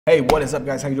Hey, what is up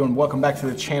guys? How you doing? Welcome back to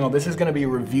the channel. This is going to be a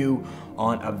review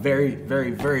on a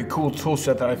very cool tool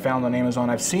set that I found on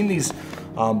Amazon. I've seen these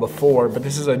before, but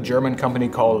this is a German company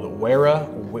called Wera.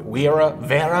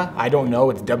 I don't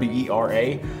know, it's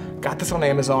W-E-R-A. Got this on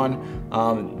Amazon.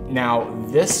 Now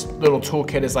this little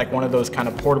toolkit is like one of those kind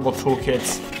of portable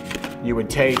toolkits you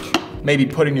would take, maybe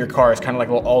put in your car. It's kind of like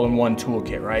a little all-in-one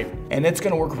toolkit, right? And it's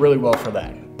going to work really well for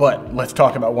that. But let's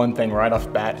talk about one thing right off the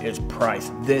bat is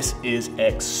price. This is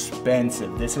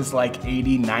expensive. This is like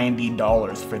 $80,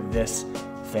 $90 for this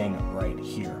thing right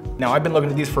here. Now I've been looking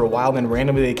at these for a while, then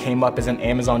randomly they came up as an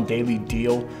Amazon daily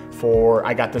deal for,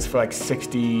 I got this for like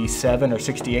 $67 or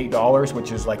 $68,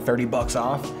 which is like 30 bucks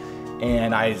off.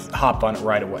 And I hopped on it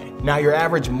right away. Now your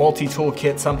average multi-tool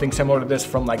kit, something similar to this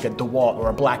from like a DeWalt or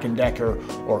a Black & Decker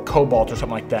or Cobalt or something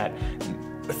like that,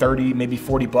 30, maybe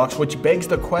 40 bucks, which begs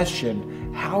the question,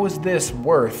 how is this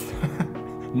worth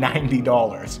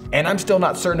 $90? And I'm still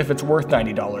not certain if it's worth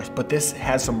 $90, but this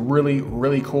has some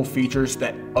really cool features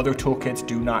that other toolkits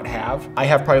do not have. I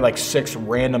have probably like 6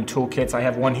 random toolkits. I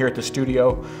have one here at the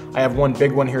studio. I have one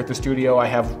big one here at the studio. I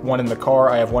have one in the car.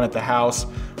 I have one at the house.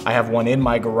 I have one in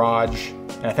my garage.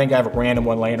 And I think I have a random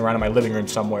one laying around in my living room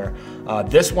somewhere.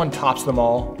 This one tops them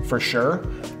all for sure,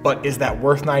 but is that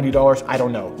worth $90? I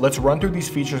don't know. Let's run through these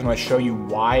features and I'll show you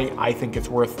why I think it's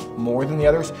worth more than the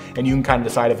others, and you can kind of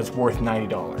decide if it's worth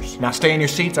 $90. Now stay in your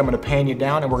seats, I'm gonna pan you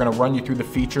down and we're gonna run you through the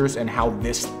features and how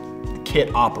this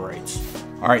kit operates.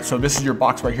 All right, so this is your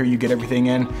box right here. You get everything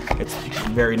in. It's a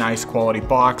very nice quality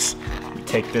box. You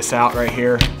take this out right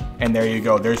here, and there you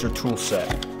go. There's your tool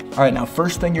set. All right, now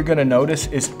first thing you're gonna notice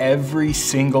is every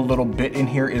single little bit in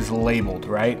here is labeled,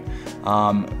 right?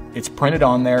 It's printed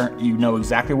on there, you know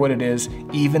exactly what it is.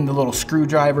 Even the little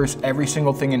screwdrivers, every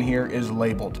single thing in here is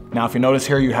labeled. Now if you notice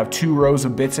here, you have 2 rows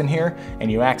of bits in here, and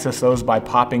you access those by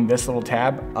popping this little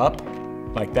tab up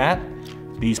like that.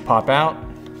 These pop out,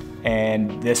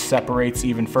 and this separates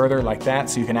even further like that,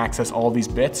 so you can access all these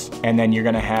bits. And then you're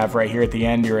gonna have right here at the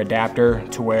end your adapter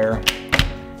to where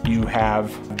you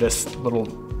have this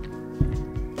little,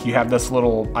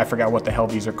 I forgot what the hell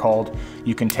these are called.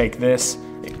 You can take this,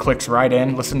 it clicks right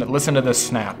in. Listen to this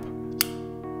snap.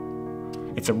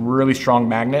 It's a really strong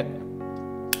magnet.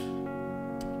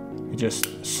 It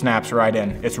just snaps right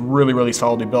in. It's really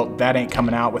solidly built. That ain't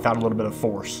coming out without a little bit of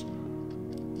force.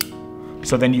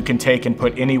 So then you can take and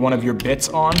put any one of your bits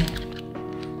on.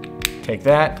 Take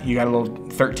that, you got a little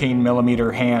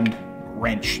 13mm hand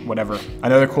wrench, whatever.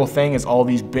 Another cool thing is all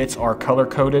these bits are color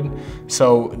coded.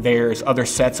 So there's other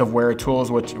sets of Wera tools,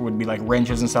 which would be like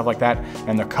wrenches and stuff like that.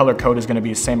 And the color code is gonna be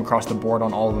the same across the board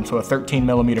on all of them. So a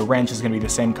 13mm wrench is gonna be the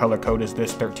same color code as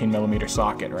this 13mm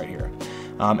socket right here.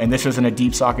 And this isn't a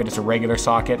deep socket, it's a regular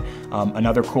socket.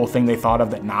 Another cool thing they thought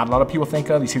of that not a lot of people think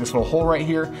of, you see this little hole right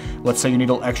here? Let's say you need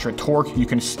a little extra torque. You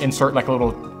can insert like a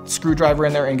little screwdriver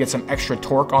in there and get some extra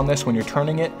torque on this when you're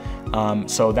turning it.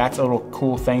 So that's a little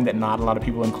cool thing that not a lot of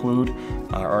people include,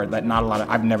 or that not a lot of,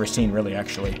 I've never seen really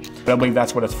actually. But I believe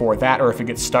that's what it's for. That, or if it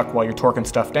gets stuck while you're torquing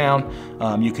stuff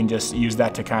down, you can just use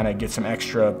that to kind of get some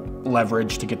extra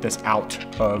leverage to get this out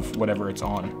of whatever it's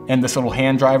on. And this little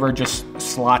hand driver just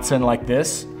slots in like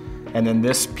this. And then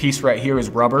this piece right here is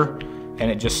rubber, and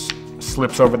it just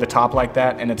slips over the top like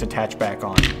that, and it's attached back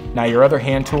on. Now your other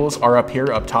hand tools are up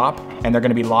here up top, and they're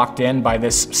gonna be locked in by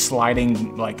this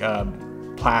sliding like a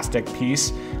plastic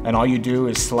piece. And all you do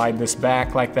is slide this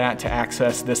back like that to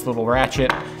access this little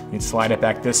ratchet. You can slide it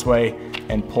back this way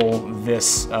and pull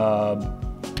this,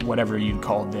 whatever you'd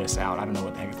call this out. I don't know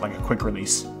what the heck, it's like a quick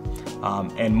release.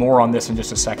 And more on this in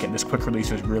just a second. This quick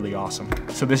release is really awesome.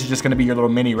 So this is just gonna be your little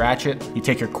mini ratchet. You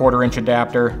take your 1/4"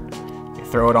 adapter, you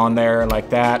throw it on there like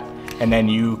that, and then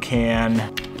you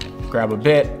can grab a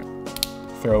bit,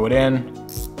 throw it in,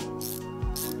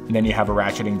 and then you have a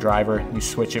ratcheting driver. You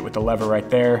switch it with the lever right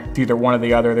there. It's either one or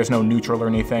the other. There's no neutral or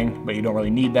anything, but you don't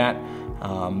really need that.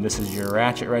 This is your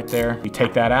ratchet right there. You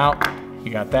take that out,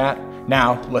 you got that.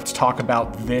 Now, let's talk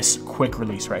about this quick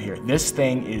release right here. This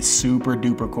thing is super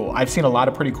duper cool. I've seen a lot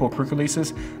of pretty cool quick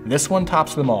releases. This one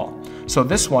tops them all. So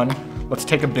this one, let's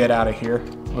take a bit out of here.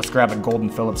 Let's grab a golden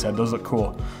Phillips head, those look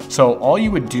cool. So all you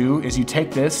would do is you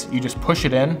take this, you just push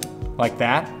it in like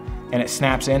that, and it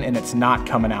snaps in and it's not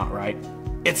coming out, right?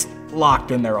 It's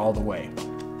locked in there all the way.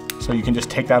 So you can just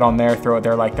take that on there, throw it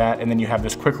there like that, and then you have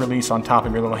this quick release on top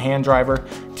of your little hand driver.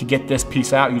 To get this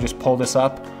piece out, you just pull this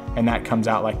up, and that comes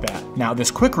out like that. Now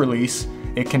this quick release,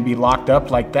 it can be locked up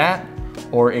like that,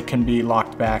 or it can be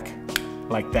locked back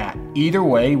like that. Either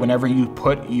way, whenever you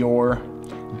put your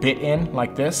bit in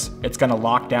like this, it's gonna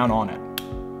lock down on it.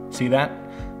 See that?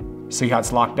 See how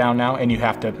it's locked down now? And you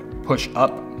have to push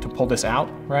up to pull this out,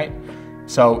 right?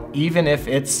 So even if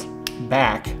it's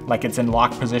back, like it's in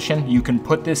locked position, you can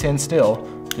put this in still,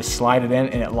 just slide it in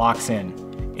and it locks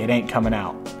in. It ain't coming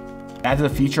out. That's a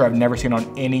feature I've never seen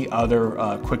on any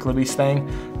other quick release thing.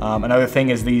 Another thing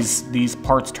is these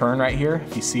parts turn right here.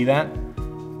 If you see that,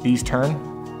 these turn.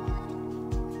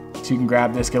 So you can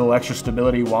grab this, get a little extra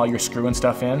stability while you're screwing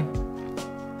stuff in,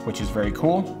 which is very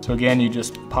cool. So again, you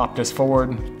just pop this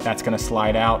forward, that's gonna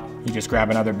slide out. You just grab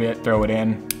another bit, throw it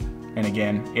in, and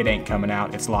again, it ain't coming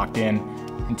out. It's locked in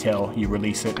until you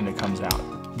release it and it comes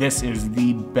out. This is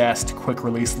the best quick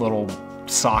release little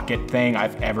socket thing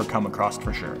I've ever come across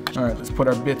for sure. All right, let's put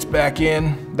our bits back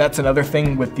in. That's another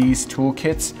thing with these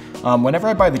toolkits. Whenever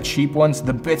I buy the cheap ones,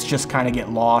 the bits just kind of get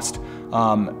lost.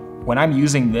 When I'm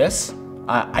using this,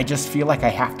 I just feel like I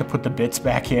have to put the bits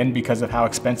back in because of how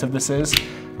expensive this is.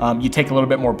 You take a little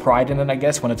bit more pride in it, I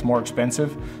guess, when it's more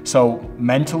expensive. So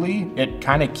mentally, it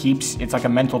kind of keeps, it's like a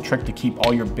mental trick to keep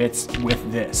all your bits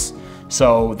with this.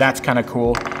 So that's kind of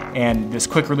cool. And this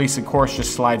quick release, of course,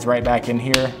 just slides right back in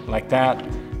here like that.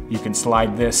 You can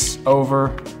slide this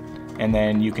over and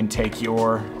then you can take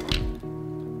your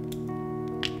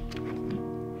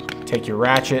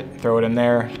ratchet, throw it in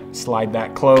there, slide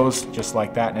that closed just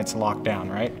like that, and it's locked down,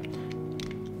 right?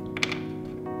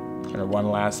 Or one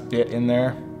last bit in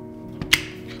there.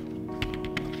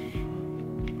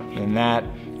 And that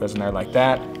goes in there like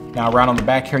that. Now around on the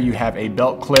back here, you have a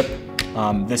belt clip.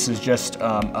 This is just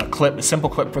a clip, a simple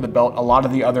clip for the belt. A lot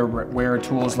of the other Wera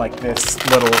tools like this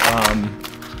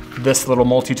little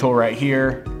multi-tool right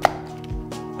here.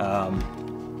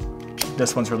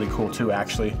 This one's really cool too,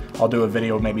 actually. I'll do a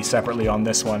video maybe separately on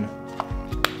this one.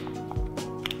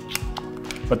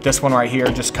 But this one right here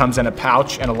just comes in a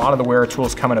pouch, and a lot of the Wera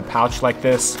tools come in a pouch like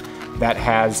this that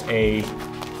has a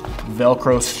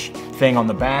Velcro thing on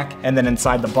the back, and then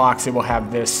inside the box it will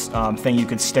have this thing you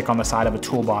can stick on the side of a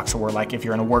toolbox, or like if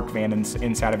you're in a work van,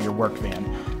 inside of your work van.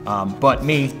 But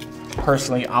me,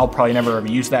 personally, I'll probably never ever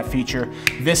use that feature.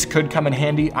 This could come in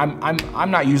handy.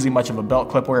 I'm not usually much of a belt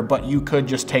clip wearer, but you could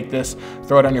just take this,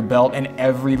 throw it on your belt, and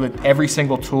every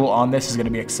single tool on this is going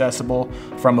to be accessible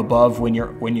from above when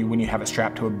you have it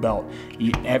strapped to a belt.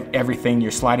 Everything,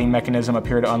 your sliding mechanism up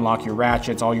here to unlock your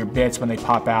ratchets, all your bits when they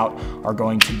pop out are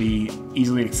going to be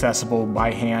easily accessible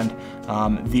by hand.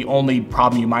 The only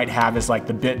problem you might have is like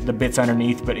the bits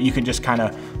underneath, but you can just kind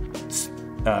of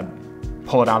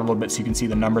pull it out a little bit so you can see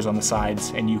the numbers on the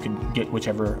sides, and you can get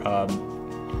whichever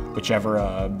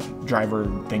driver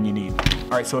thing you need.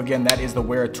 All right, so again, that is the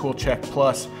Wera Tool Check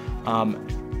Plus.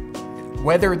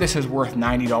 Whether this is worth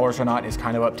 $90 or not is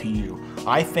kind of up to you.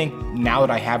 I think now that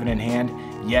I have it in hand,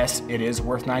 yes, it is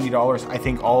worth $90. I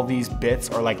think all these bits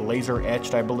are like laser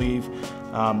etched, I believe.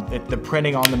 The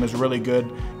printing on them is really good.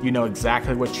 You know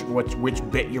exactly which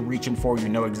bit you're reaching for. You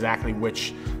know exactly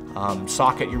which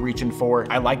socket you're reaching for.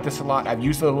 I like this a lot. I've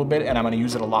used it a little bit, and I'm going to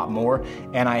use it a lot more,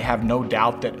 and I have no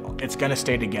doubt that it's going to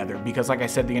stay together, because like I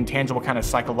said, the intangible kind of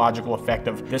psychological effect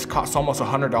of this costs almost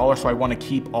 $100, so I want to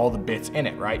keep all the bits in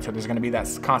it, right? So there's going to be that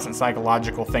constant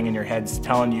psychological thing in your heads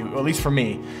telling you, at least for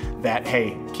me, that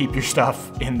hey, keep your stuff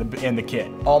in the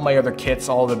kit. All my other kits,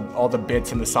 all the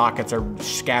bits and the sockets are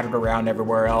scattered around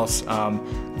everywhere else.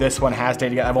 This one has stayed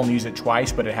together. I've only used it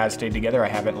twice, but it has stayed together. I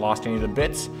haven't lost any of the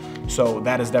bits, so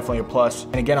that is definitely a plus.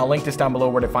 And again, I'll link this down below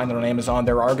where to find it on Amazon.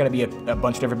 There are going to be a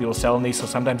bunch of different people selling these, so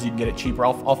sometimes you can get it cheaper.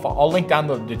 I'll link down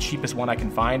the cheapest one I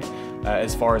can find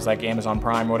as far as like Amazon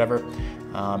Prime or whatever.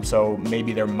 So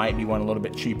maybe there might be one a little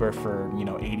bit cheaper for, you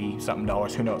know,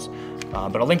 $80-something, who knows.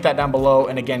 But I'll link that down below.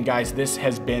 And again, guys, this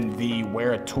has been the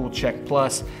Wera Tool Check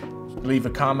Plus. Leave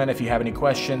a comment if you have any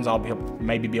questions. I'll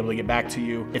maybe be able to get back to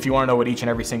you. If you want to know what each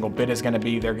and every single bit is going to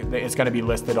be, it's going to be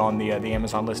listed on the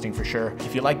Amazon listing for sure.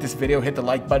 If you like this video, hit the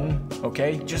like button,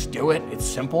 okay? Just do it. It's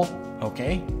simple,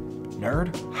 okay?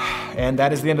 Nerd. And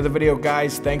that is the end of the video,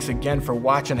 guys. Thanks again for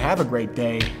watching. Have a great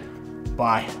day.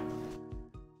 Bye.